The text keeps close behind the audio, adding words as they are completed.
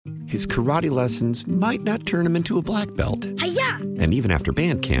his karate lessons might not turn him into a black belt. Hi-ya! And even after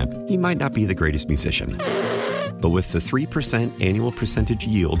band camp, he might not be the greatest musician. But with the 3% annual percentage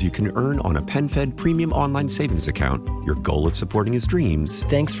yield you can earn on a PenFed premium online savings account, your goal of supporting his dreams...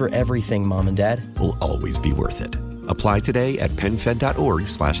 Thanks for everything, Mom and Dad. ...will always be worth it. Apply today at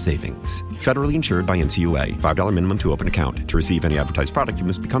PenFed.org/savings. Federally insured by NCUA. $5 minimum to open account. To receive any advertised product, you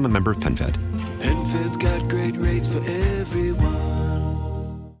must become a member of PenFed. PenFed's got great rates for everyone.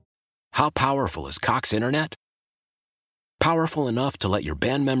 How powerful is Cox Internet? Powerful enough to let your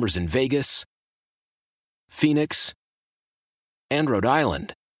band members in Vegas, Phoenix, and Rhode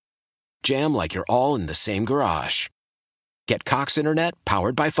Island jam like you're all in the same garage. Get Cox Internet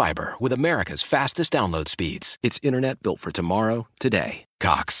powered by fiber with America's fastest download speeds. It's internet built for tomorrow, today.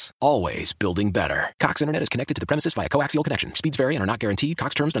 Cox, always building better. Cox Internet is connected to the premises via coaxial connection. Speeds vary and are not guaranteed.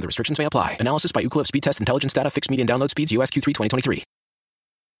 Cox terms and other restrictions may apply. Analysis by Ookla Speed Test Intelligence Data. Fixed median download speeds. US Q3 2023.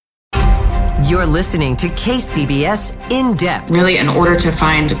 You're listening to KCBS In Depth. Really, in order to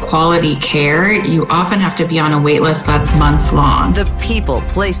find quality care, you often have to be on a wait list that's months long. The people,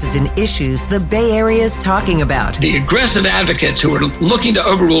 places, and issues the Bay Area is talking about. The aggressive advocates who were looking to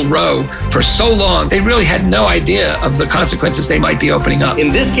overrule Roe for so long, they really had no idea of the consequences they might be opening up.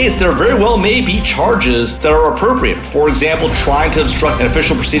 In this case, there very well may be charges that are appropriate. For example, trying to obstruct an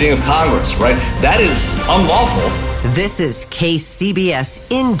official proceeding of Congress, right? That is unlawful. This is KCBS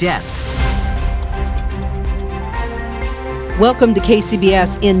In Depth. Welcome to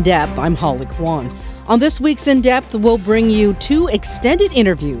KCBS In Depth. I'm Holly Quan. On this week's In Depth, we'll bring you two extended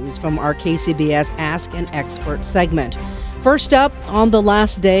interviews from our KCBS Ask an Expert segment. First up, on the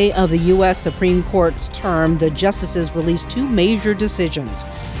last day of the U.S. Supreme Court's term, the justices released two major decisions.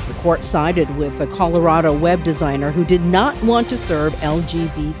 The court sided with a Colorado web designer who did not want to serve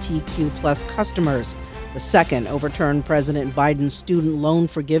LGBTQ plus customers. The second overturned President Biden's student loan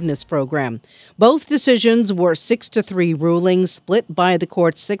forgiveness program. Both decisions were 6-3 rulings, split by the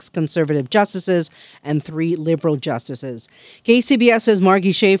court's 6 conservative justices and 3 liberal justices. KCBS's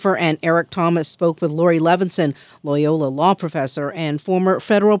Margie Shafer and Eric Thomas spoke with Laurie Levenson, Loyola Law Professor and former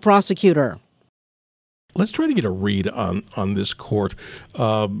federal prosecutor. Let's try to get a read on this court.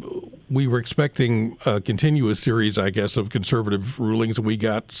 We were expecting a continuous series, I guess, of conservative rulings. We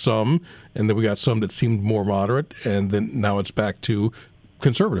got some, and then we got some that seemed more moderate, and then now it's back to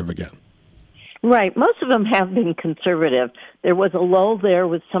conservative again. Right. Most of them have been conservative. There was a lull there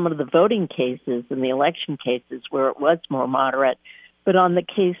with some of the voting cases and the election cases where it was more moderate. But on the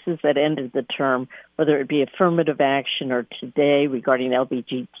cases that ended the term, whether it be affirmative action or today regarding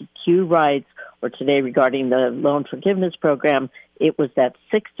LGBTQ rights or today regarding the loan forgiveness program, it was that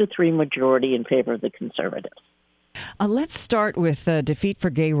 6-3 majority in favor of the conservatives. Let's start with defeat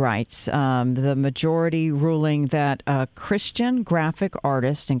for gay rights. The majority ruling that a Christian graphic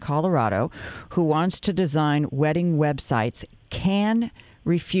artist in Colorado who wants to design wedding websites can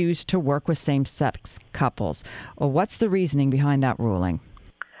refuse to work with same-sex couples. Well, what's the reasoning behind that ruling?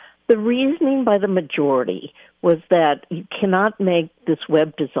 The reasoning by the majority was that you cannot make this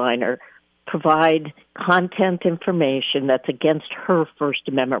web designer provide content information that's against her First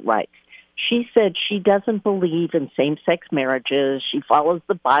Amendment rights. She said she doesn't believe in same-sex marriages. She follows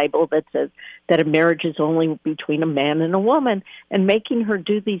the Bible that says that a marriage is only between a man and a woman, and making her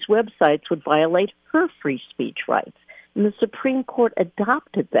do these websites would violate her free speech rights. And the Supreme Court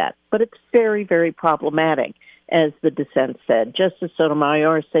adopted that, but it's very, very problematic, as the dissent said. Justice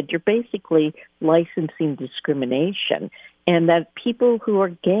Sotomayor said you're basically licensing discrimination, and that people who are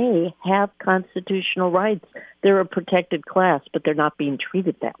gay have constitutional rights. They're a protected class, but they're not being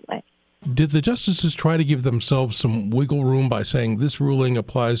treated that way. Did the justices try to give themselves some wiggle room by saying this ruling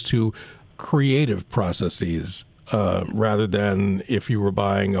applies to creative processes rather than if you were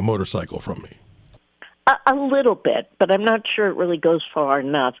buying a motorcycle from me? A little bit, but I'm not sure it really goes far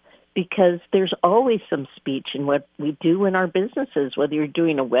enough, because there's always some speech in what we do in our businesses, whether you're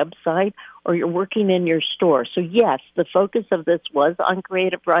doing a website or you're working in your store. So yes, the focus of this was on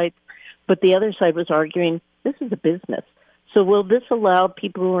creative rights, but the other side was arguing this is a business. So will this allow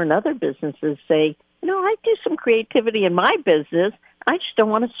people who are in other businesses say, I do some creativity in my business, I just don't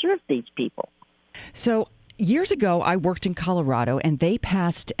want to serve these people. So years ago, I worked in Colorado, and they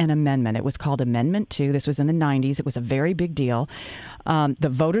passed an amendment. It was called Amendment 2. This was in the 90s. It was a very big deal. The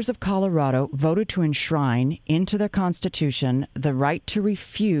voters of Colorado voted to enshrine into their Constitution the right to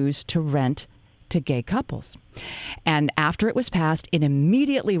refuse to rent to gay couples. And after it was passed, it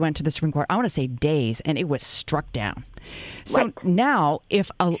immediately went to the Supreme Court, I want to say days, and it was struck down. So Now, if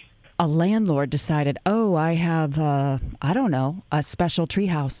a a landlord decided, oh, I have, I don't know, a special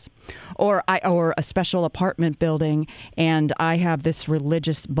treehouse or a special apartment building, and I have this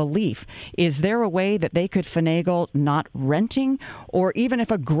religious belief. Is there a way that they could finagle not renting? Or even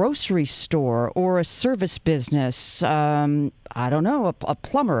if a grocery store or a service business, I don't know, a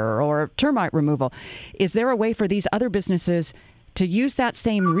plumber or termite removal, is there a way for these other businesses to use that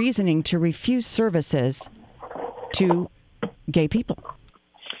same reasoning to refuse services to gay people?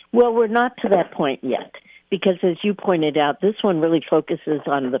 Well, we're not to that point yet, because as you pointed out, this one really focuses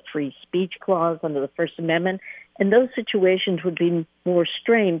on the free speech clause under the First Amendment, and those situations would be more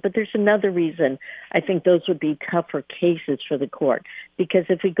strained. But there's another reason I think those would be tougher cases for the court, because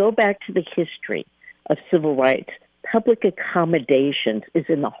if we go back to the history of civil rights, public accommodations is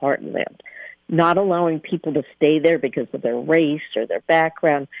in the heartland. Not allowing people to stay there because of their race or their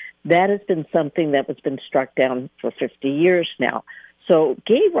background, that has been something that has been struck down for 50 years now. So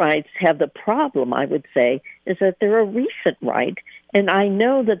gay rights have the problem, I would say, is that they're a recent right, and I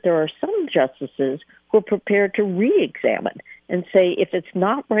know that there are some justices who are prepared to re-examine and say, if it's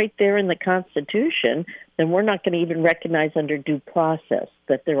not right there in the Constitution, then we're not going to even recognize under due process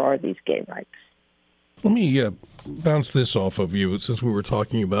that there are these gay rights. Let me bounce this off of you, since we were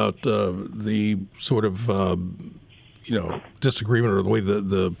talking about the sort of disagreement or the way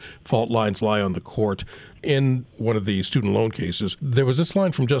the fault lines lie on the court. In one of the student loan cases, there was this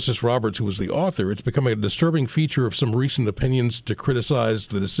line from Justice Roberts, who was the author: "It's becoming a disturbing feature of some recent opinions to criticize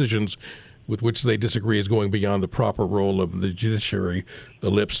the decisions with which they disagree as going beyond the proper role of the judiciary,"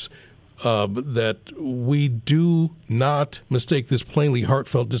 ellipse, that we do not mistake this plainly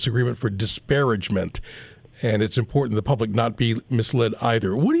heartfelt disagreement for disparagement. And it's important the public not be misled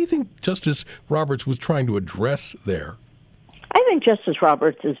either. What do you think Justice Roberts was trying to address there? I think Justice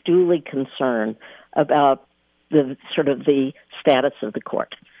Roberts is duly concerned about the status of the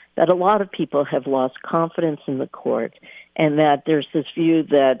court, that a lot of people have lost confidence in the court, and that there's this view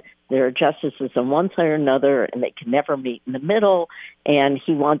that there are justices on one side or another and they can never meet in the middle, and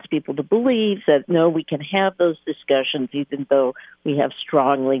he wants people to believe that, no, we can have those discussions even though we have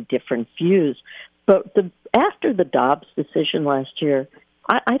strongly different views. But after the Dobbs decision last year,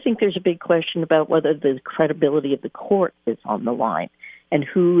 I think there's a big question about whether the credibility of the court is on the line and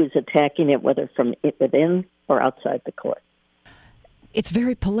who is attacking it, whether from within or outside the court. It's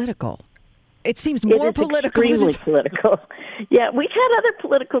very political. It seems more political. Extremely political. Yeah, we've had other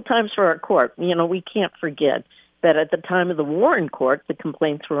political times for our court. You know, we can't forget that at the time of the Warren Court, the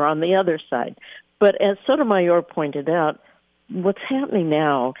complaints were on the other side. But as Sotomayor pointed out, what's happening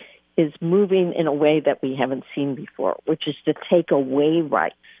now is moving in a way that we haven't seen before, which is to take away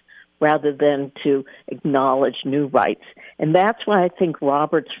rights rather than to acknowledge new rights. And that's why I think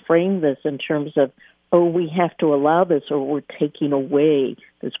Roberts framed this in terms of, oh, we have to allow this or we're taking away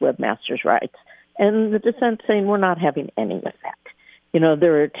this webmaster's rights. And the dissent saying we're not having any of that. You know,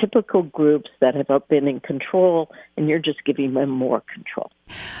 there are typical groups that have been in control, and you're just giving them more control.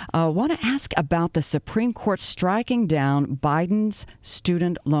 I want to ask about the Supreme Court striking down Biden's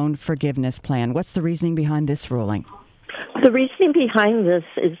student loan forgiveness plan. What's the reasoning behind this ruling? The reasoning behind this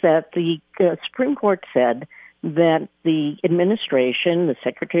is that the Supreme Court said that the administration, the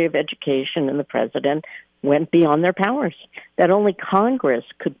Secretary of Education, and the President went beyond their powers, that only Congress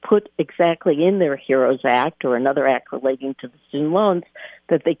could put exactly in their HEROES Act or another act relating to the student loans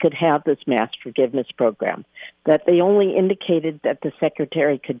that they could have this mass forgiveness program, that they only indicated that the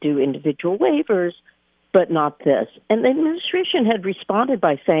Secretary could do individual waivers, but not this. And the administration had responded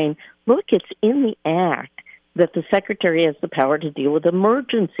by saying, look, it's in the act that the Secretary has the power to deal with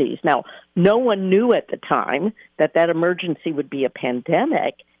emergencies. Now, no one knew at the time that that emergency would be a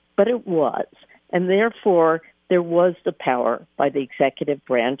pandemic, but it was. And therefore, there was the power by the executive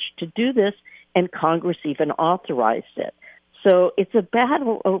branch to do this, and Congress even authorized it. So it's a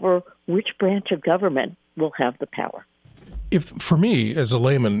battle over which branch of government will have the power. If, for me, as a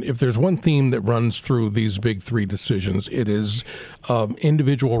layman, if there's one theme that runs through these big three decisions, it is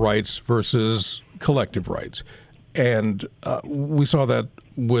individual rights versus collective rights. And we saw that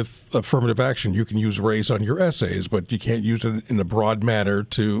with affirmative action. You can use race on your essays, but you can't use it in a broad manner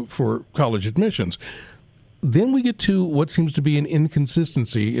for college admissions. Then we get to what seems to be an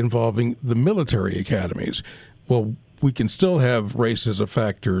inconsistency involving the military academies. Well, we can still have race as a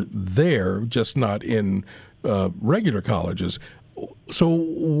factor there, just not in regular colleges. So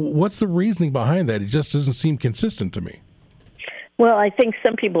what's the reasoning behind that? It just doesn't seem consistent to me. Well, I think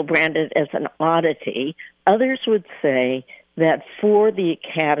some people brand it as an oddity. Others would say that for the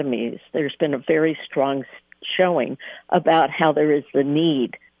academies, there's been a very strong showing about how there is the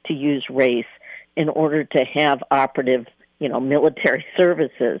need to use race in order to have operative, military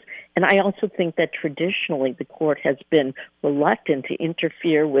services. And I also think that traditionally the court has been reluctant to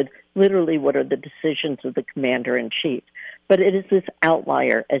interfere with literally what are the decisions of the commander-in-chief. But it is this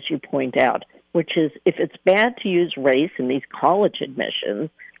outlier, as you point out, which is if it's bad to use race in these college admissions,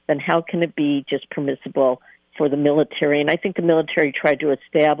 then how can it be just permissible for the military? And I think the military tried to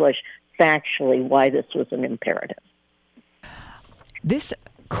establish factually why this was an imperative. This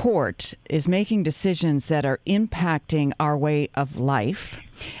court is making decisions that are impacting our way of life,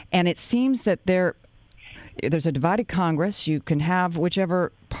 and it seems that there's a divided Congress. You can have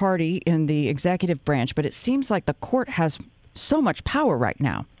whichever party in the executive branch, but it seems like the court has so much power right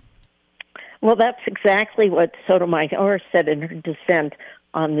now. Well, that's exactly what Sotomayor said in her dissent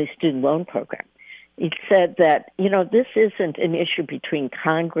on the student loan program. He said that, this isn't an issue between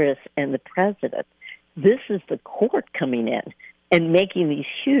Congress and the president. This is the court coming in and making these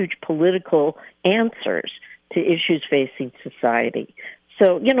huge political answers to issues facing society.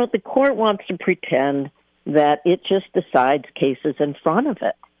 So, the court wants to pretend that it just decides cases in front of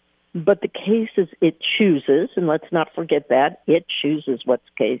it. But the cases it chooses, and let's not forget that, it chooses what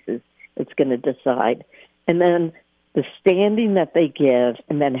cases it's going to decide. And then the standing that they give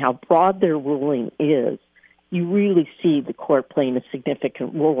and then how broad their ruling is, you really see the court playing a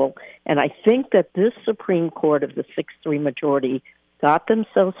significant role. And I think that this Supreme Court of the 6-3 majority got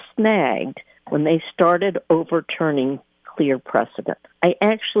themselves snagged when they started overturning clear precedent. I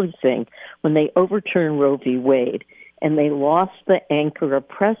actually think when they overturned Roe v. Wade and they lost the anchor of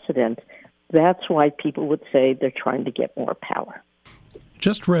precedent, that's why people would say they're trying to get more power.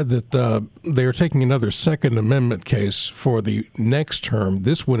 Just read that they are taking another Second Amendment case for the next term,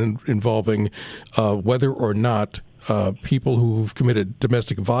 this one involving whether or not people who've committed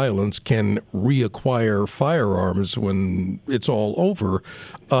domestic violence can reacquire firearms when it's all over.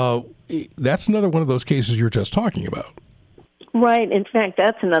 That's another one of those cases you're just talking about. Right. In fact,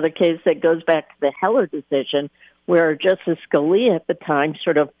 that's another case that goes back to the Heller decision, where Justice Scalia at the time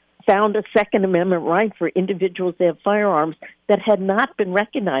sort of found a Second Amendment right for individuals to have firearms that had not been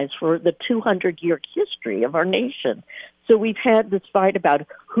recognized for the 200-year history of our nation. So we've had this fight about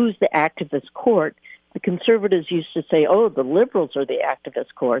who's the activist court. The conservatives used to say, the liberals are the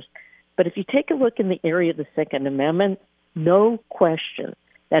activist court. But if you take a look in the area of the Second Amendment, no question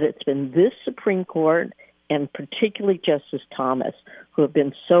that it's been this Supreme Court and particularly Justice Thomas who have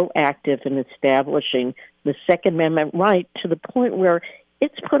been so active in establishing the Second Amendment right to the point where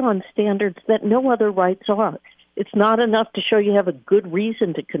it's put on standards that no other rights are. It's not enough to show you have a good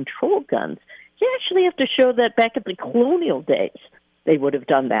reason to control guns. You actually have to show that back at the colonial days they would have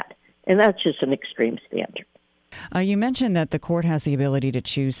done that. And that's just an extreme standard. You mentioned that the court has the ability to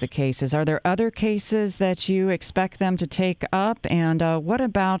choose the cases. Are there other cases that you expect them to take up? And what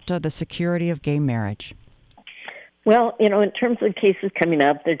about the security of gay marriage? Well, in terms of cases coming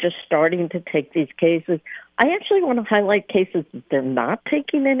up, they're just starting to take these cases. I actually want to highlight cases that they're not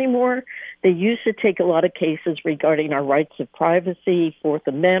taking anymore. They used to take a lot of cases regarding our rights of privacy, Fourth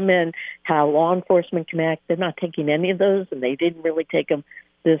Amendment, how law enforcement can act. They're not taking any of those, and they didn't really take them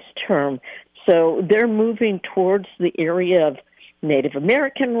this term. So they're moving towards the area of Native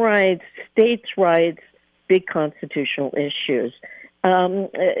American rights, states' rights, big constitutional issues. On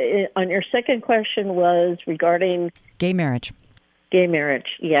your second question was regarding gay marriage. Gay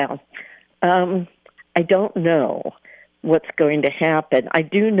marriage, yeah. I don't know what's going to happen. I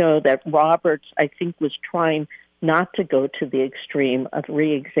do know that Roberts, I think, was trying not to go to the extreme of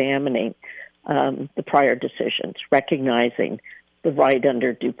re-examining the prior decisions, recognizing the right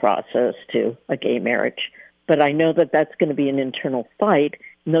under due process to a gay marriage. But I know that that's going to be an internal fight,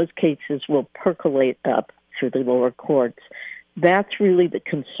 and those cases will percolate up through the lower courts. That's really the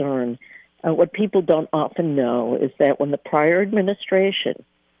concern. What people don't often know is that when the prior administration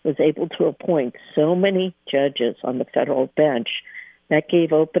was able to appoint so many judges on the federal bench, that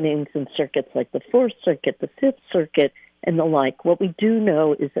gave openings in circuits like the Fourth Circuit, the Fifth Circuit, and the like. What we do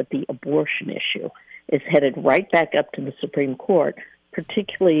know is that the abortion issue is headed right back up to the Supreme Court,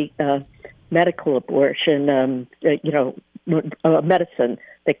 particularly medical abortion, medicine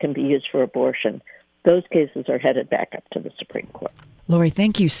that can be used for abortion. Those cases are headed back up to the Supreme Court. Laurie,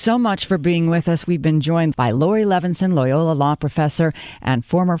 thank you so much for being with us. We've been joined by Laurie Levenson, Loyola Law Professor and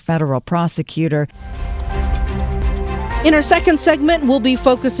former federal prosecutor. In our second segment, we'll be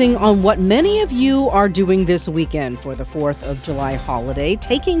focusing on what many of you are doing this weekend for the 4th of July holiday,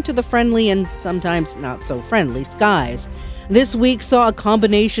 taking to the friendly and sometimes not so friendly skies. This week saw a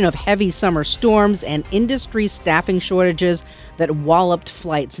combination of heavy summer storms and industry staffing shortages that walloped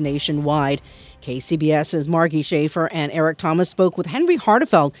flights nationwide. KCBS's Margie Shafer and Eric Thomas spoke with Henry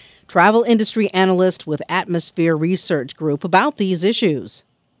Harteveldt, travel industry analyst with Atmosphere Research Group, about these issues.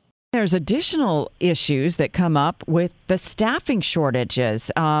 There's additional issues that come up with the staffing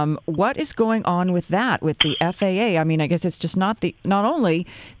shortages. What is going on with that, with the FAA? I mean, I guess it's just not only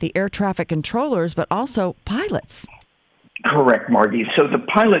the air traffic controllers, but also pilots. Correct, Margie. So the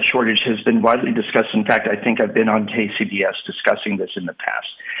pilot shortage has been widely discussed. In fact, I think I've been on KCBS discussing this in the past.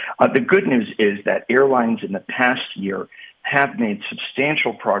 The good news is that airlines in the past year have made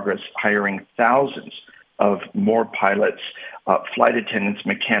substantial progress hiring thousands of more pilots, flight attendants,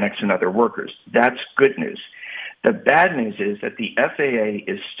 mechanics, and other workers. That's good news. The bad news is that the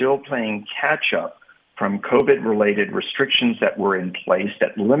FAA is still playing catch-up from COVID-related restrictions that were in place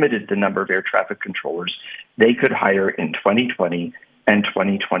that limited the number of air traffic controllers they could hire in 2020 and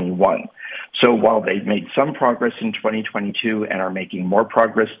 2021. So while they've made some progress in 2022 and are making more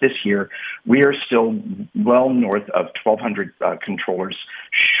progress this year, we are still well north of 1,200 controllers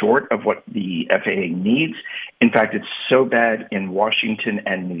short of what the FAA needs. In fact, it's so bad in Washington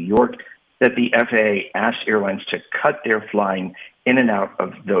and New York that the FAA asked airlines to cut their flying in and out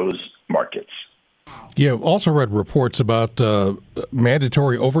of those markets. Yeah, also read reports about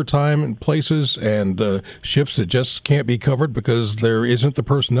mandatory overtime in places and shifts that just can't be covered because there isn't the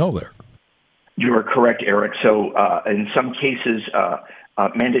personnel there. You are correct, Eric. So in some cases,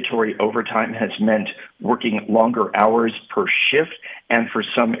 mandatory overtime has meant working longer hours per shift, and for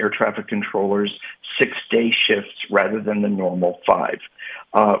some air traffic controllers, 6-day shifts rather than the normal 5.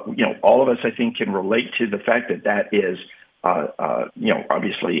 All of us, I think, can relate to the fact that that is,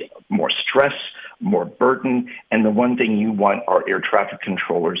 obviously more stress, more burden, and the one thing you want are air traffic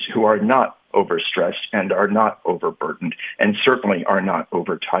controllers who are not overstressed and are not overburdened and certainly are not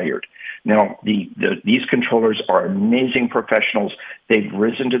overtired. Now, these controllers are amazing professionals. They've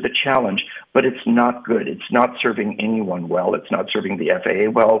risen to the challenge, but it's not good. It's not serving anyone well. It's not serving the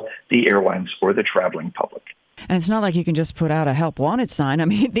FAA well, the airlines, or the traveling public. And it's not like you can just put out a help wanted sign. I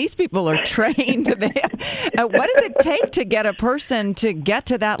mean, these people are trained. What does it take to get a person to get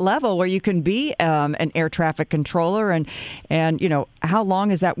to that level where you can be an air traffic controller? And how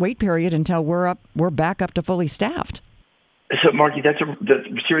long is that wait period until we're back up to fully staffed? So, Margie, that's a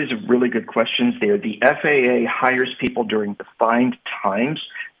series of really good questions there. The FAA hires people during defined times.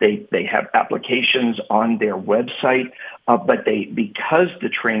 They have applications on their website, but because the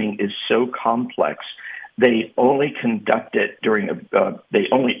training is so complex, they only conduct it they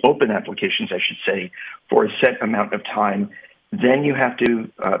only open applications, I should say, for a set amount of time. Then you have to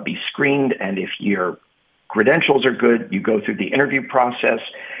be screened, and if your credentials are good, you go through the interview process.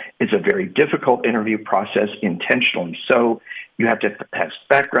 It's a very difficult interview process, intentionally so. You have to pass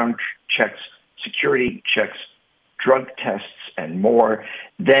background checks, security checks, drug tests, and more.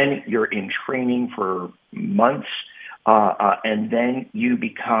 Then you're in training for months, and then you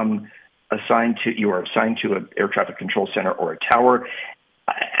become assigned to an air traffic control center or a tower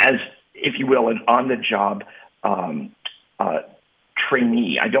as, if you will, an on-the-job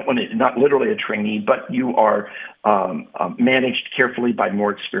trainee. I don't want to, not literally a trainee, but you are managed carefully by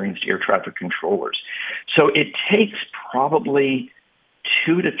more experienced air traffic controllers. So it takes probably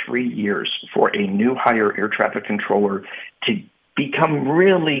 2 to 3 years for a new hire air traffic controller to become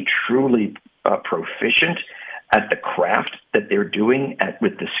really, truly proficient at the craft that they're doing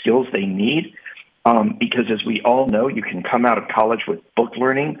with the skills they need. Because as we all know, you can come out of college with book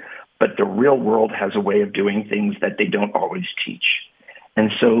learning, but the real world has a way of doing things that they don't always teach. And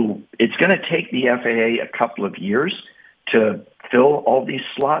so it's going to take the FAA a couple of years to fill all these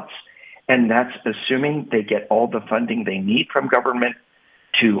slots, and that's assuming they get all the funding they need from government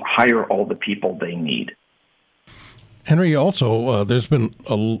to hire all the people they need. Henry, also, there's been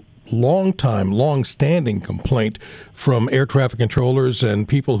a long-standing complaint from air traffic controllers and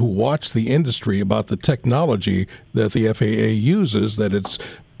people who watch the industry about the technology that the FAA uses, that it's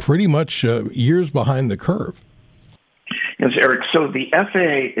pretty much years behind the curve. Yes, Eric. So the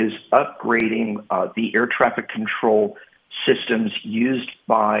FAA is upgrading the air traffic control systems used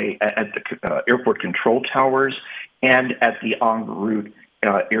at the airport control towers and at the en route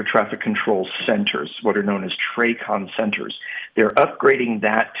air traffic control centers, what are known as TRACON centers. They're upgrading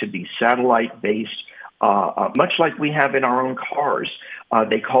that to be satellite-based, much like we have in our own cars.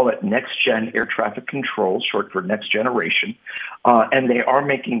 They call it next-gen air traffic control, short for next generation, and they are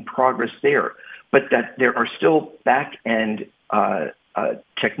making progress there. But that there are still back-end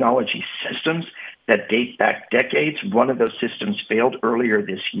technology systems that date back decades. One of those systems failed earlier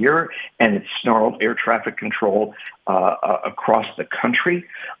this year, and it snarled air traffic control across the country.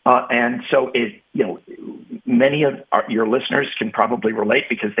 And so many of your listeners can probably relate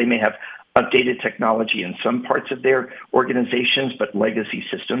because they may have updated technology in some parts of their organizations, but legacy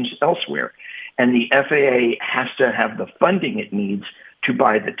systems elsewhere. And the FAA has to have the funding it needs to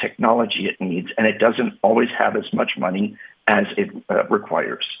buy the technology it needs, and it doesn't always have as much money as it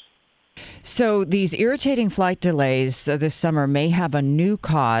requires. So these irritating flight delays this summer may have a new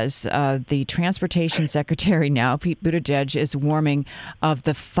cause. The Transportation Secretary now, Pete Buttigieg, is warning of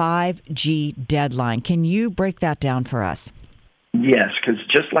the 5G deadline. Can you break that down for us? Yes, because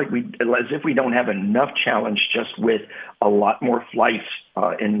just like as if we don't have enough challenge just with a lot more flights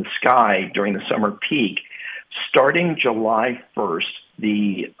in the sky during the summer peak, starting July 1st,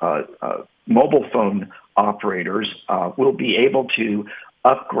 the mobile phone operators will be able to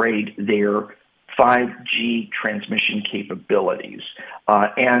upgrade their 5G transmission capabilities.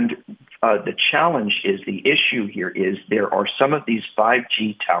 And the challenge is, the issue here is there are some of these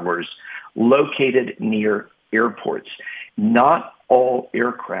 5G towers located near airports. Not all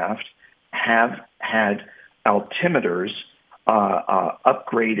aircraft have had altimeters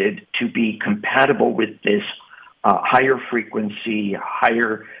upgraded to be compatible with this higher frequency,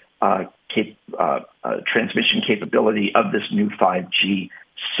 higher transmission capability of this new 5G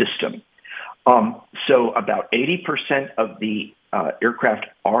system. So about 80% of the aircraft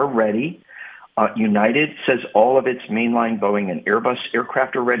are ready. United says all of its mainline Boeing and Airbus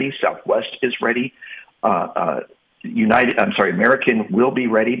aircraft are ready. Southwest is ready. American will be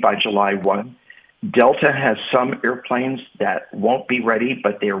ready by July 1. Delta has some airplanes that won't be ready,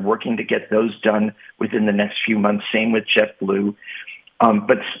 but they are working to get those done within the next few months. Same with JetBlue.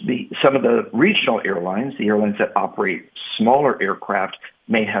 But some of the regional airlines, the airlines that operate smaller aircraft,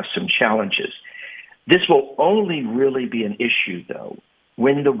 may have some challenges. This will only really be an issue, though,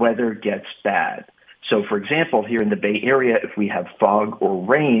 when the weather gets bad. So, for example, here in the Bay Area, if we have fog or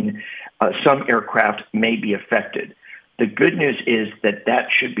rain, some aircraft may be affected. The good news is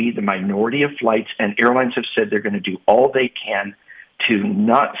that should be the minority of flights, and airlines have said they're going to do all they can to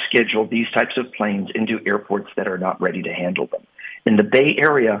not schedule these types of planes into airports that are not ready to handle them. In the Bay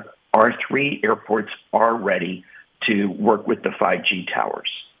Area, our 3 airports are ready to work with the 5G towers.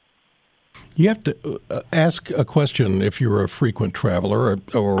 You have to ask a question if you're a frequent traveler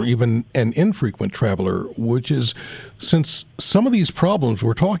or even an infrequent traveler, which is, since some of these problems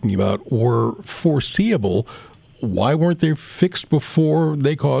we're talking about were foreseeable, why weren't they fixed before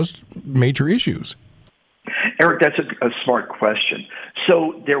they caused major issues? Eric, that's a smart question.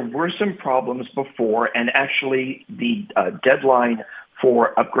 So there were some problems before, and actually the deadline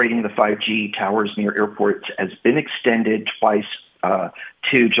for upgrading the 5G towers near airports has been extended twice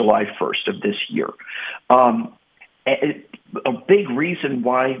to July 1st of this year. A big reason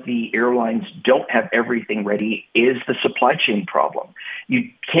why the airlines don't have everything ready is the supply chain problem. You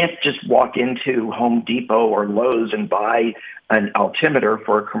can't just walk into Home Depot or Lowe's and buy an altimeter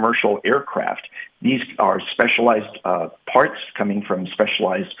for a commercial aircraft. These are specialized parts coming from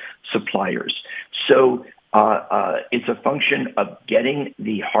specialized suppliers. So it's a function of getting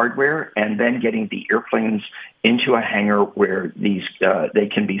the hardware and then getting the airplanes into a hangar where they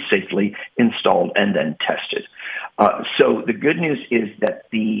can be safely installed and then tested. So the good news is that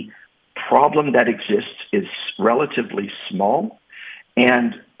the problem that exists is relatively small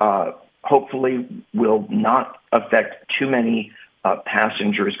and hopefully will not affect too many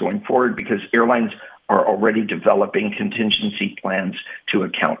passengers going forward, because airlines are already developing contingency plans to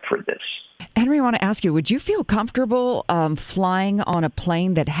account for this. Henry, I want to ask you, would you feel comfortable flying on a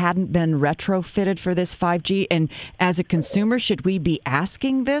plane that hadn't been retrofitted for this 5G? And as a consumer, should we be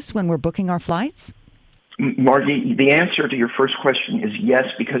asking this when we're booking our flights? Margie, the answer to your first question is yes,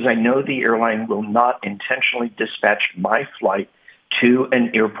 because I know the airline will not intentionally dispatch my flight to an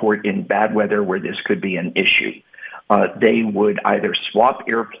airport in bad weather where this could be an issue. They would either swap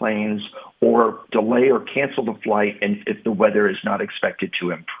airplanes or delay or cancel the flight if the weather is not expected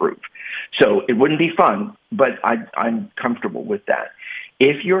to improve. So it wouldn't be fun, but I'm comfortable with that.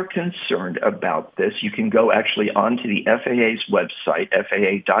 If you're concerned about this, you can go actually onto the FAA's website,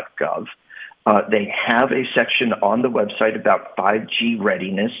 faa.gov. They have a section on the website about 5G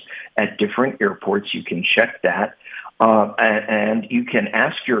readiness at different airports. You can check that, and you can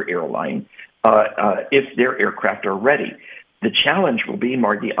ask your airline if their aircraft are ready. The challenge will be,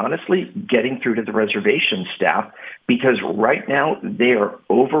 Margie, honestly, getting through to the reservation staff, because right now they are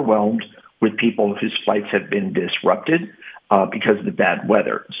overwhelmed with people whose flights have been disrupted because of the bad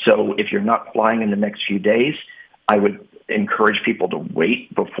weather. So if you're not flying in the next few days, I would encourage people to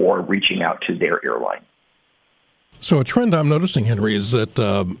wait before reaching out to their airline. So a trend I'm noticing, Henry, is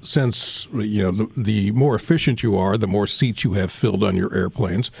that since the more efficient you are, the more seats you have filled on your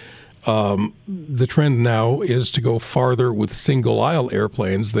airplanes, the trend now is to go farther with single-aisle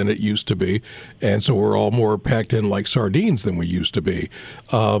airplanes than it used to be, and so we're all more packed in like sardines than we used to be.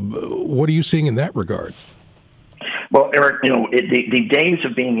 What are you seeing in that regard? Well, Eric, the days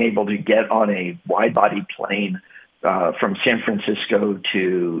of being able to get on a wide-body plane from San Francisco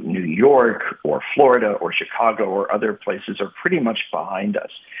to New York or Florida or Chicago or other places are pretty much behind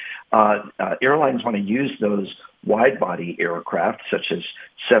us. Airlines want to use those wide-body aircraft, such as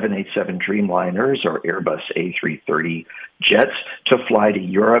 787 Dreamliners or Airbus A330 jets, to fly to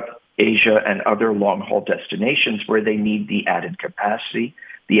Europe, Asia, and other long-haul destinations where they need the added capacity,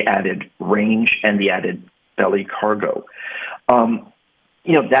 the added range, and the added belly cargo.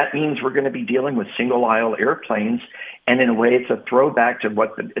 That means we're going to be dealing with single-aisle airplanes, and in a way, it's a throwback to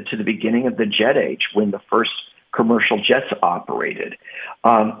the beginning of the jet age when the first commercial jets operated.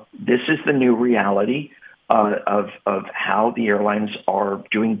 This is the new reality of how the airlines are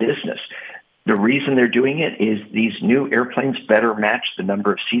doing business. The reason they're doing it is these new airplanes better match the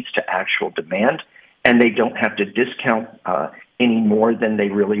number of seats to actual demand, and they don't have to discount any more than they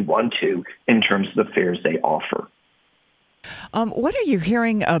really want to in terms of the fares they offer. What are you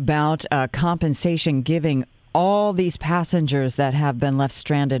hearing about compensation giving all these passengers that have been left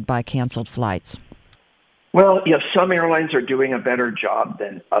stranded by canceled flights? Well, some airlines are doing a better job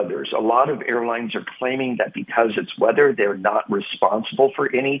than others. A lot of airlines are claiming that because it's weather, they're not responsible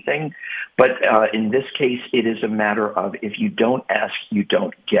for anything. But in this case, it is a matter of if you don't ask, you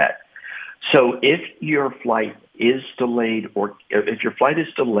don't get. So if your flight is delayed,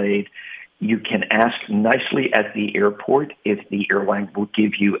 you can ask nicely at the airport if the airline will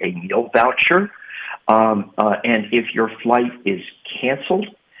give you a meal voucher. And if your flight is canceled,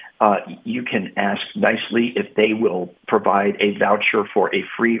 you can ask nicely if they will provide a voucher for a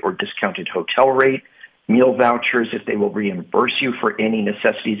free or discounted hotel rate, meal vouchers if they will reimburse you for any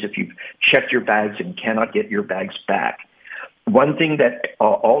necessities if you've checked your bags and cannot get your bags back. One thing that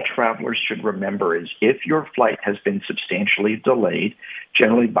all travelers should remember is if your flight has been substantially delayed,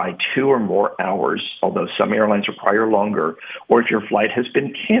 generally by 2 or more hours, although some airlines require longer, or if your flight has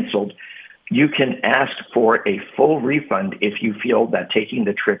been canceled, you can ask for a full refund if you feel that taking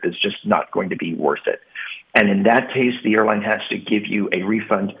the trip is just not going to be worth it. And in that case, the airline has to give you a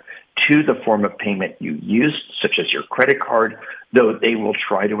refund to the form of payment you used, such as your credit card, though they will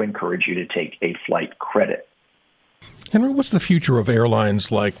try to encourage you to take a flight credit. Henry, what's the future of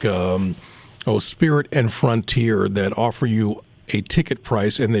airlines like Spirit and Frontier that offer you a ticket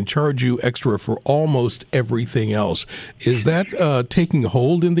price and then charge you extra for almost everything else? Is that taking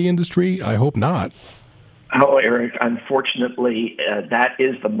hold in the industry? I hope not. Oh, Eric, unfortunately, that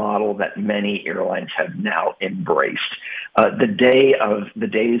is the model that many airlines have now embraced. The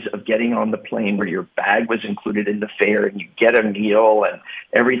days of getting on the plane where your bag was included in the fare and you get a meal and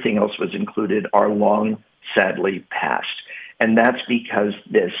everything else was included are long, sadly, past. And that's because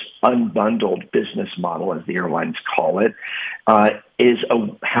this unbundled business model, as the airlines call it, is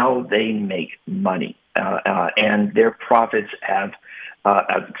how they make money. And their profits have,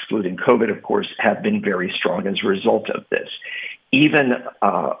 excluding COVID, of course, have been very strong as a result of this. Even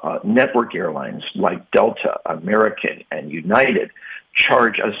network airlines like Delta, American, and United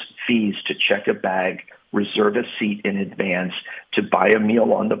charge us fees to check a bag, reserve a seat in advance, to buy a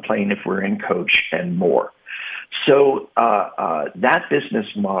meal on the plane if we're in coach, and more. So that business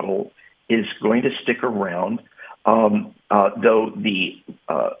model is going to stick around, though the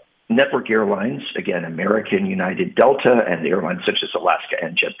network airlines, again, American, United, Delta, and airlines such as Alaska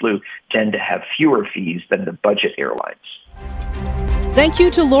and JetBlue tend to have fewer fees than the budget airlines. Thank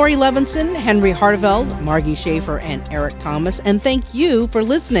you to Laurie Levenson, Henry Harteveldt, Margie Shafer, and Eric Thomas. And thank you for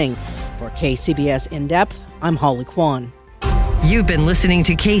listening. For KCBS In Depth, I'm Holly Quan. You've been listening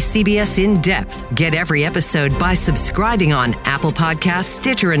to KCBS In Depth. Get every episode by subscribing on Apple Podcasts,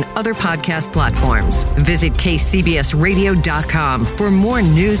 Stitcher, and other podcast platforms. Visit kcbsradio.com for more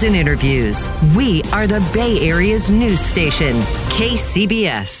news and interviews. We are the Bay Area's news station,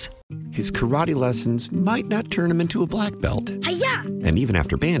 KCBS. His karate lessons might not turn him into a black belt. Hi-ya! And even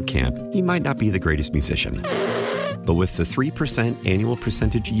after band camp, he might not be the greatest musician. But with the 3% annual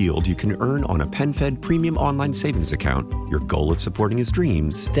percentage yield you can earn on a PenFed premium online savings account, your goal of supporting his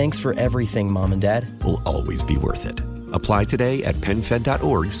dreams... Thanks for everything, Mom and Dad. ...will always be worth it. Apply today at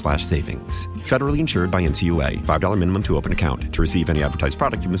PenFed.org/savings. Federally insured by NCUA. $5 minimum to open account. To receive any advertised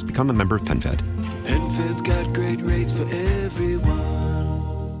product, you must become a member of PenFed. PenFed's got great rates for everyone.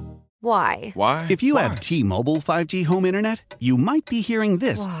 Why? Why? If you have T-Mobile 5G home internet, you might be hearing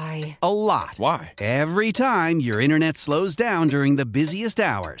this Why? a lot. Why? Every time your internet slows down during the busiest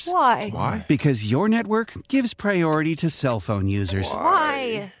hours. Why? Why? Because your network gives priority to cell phone users.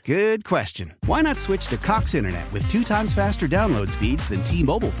 Why? Good question. Why not switch to Cox Internet with 2 times faster download speeds than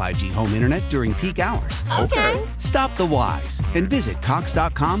T-Mobile 5G home internet during peak hours? Okay. Stop the whys and visit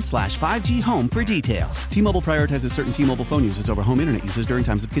cox.com/5G home for details. T-Mobile prioritizes certain T-Mobile phone users over home internet users during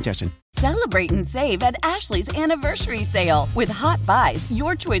times of congestion. Celebrate and save at Ashley's Anniversary Sale. With Hot Buys,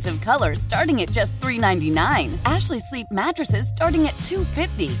 your choice of colors starting at just $3.99. Ashley Sleep mattresses starting at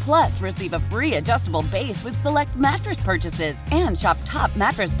 $2.50. Plus, receive a free adjustable base with select mattress purchases. And shop top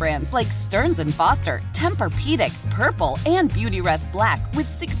mattress brands like Stearns & Foster, Tempur-Pedic, Purple, and Beautyrest Black with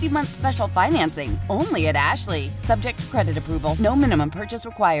 60-month special financing. Only at Ashley. Subject to credit approval. No minimum purchase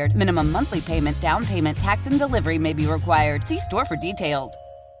required. Minimum monthly payment, down payment, tax, and delivery may be required. See store for details.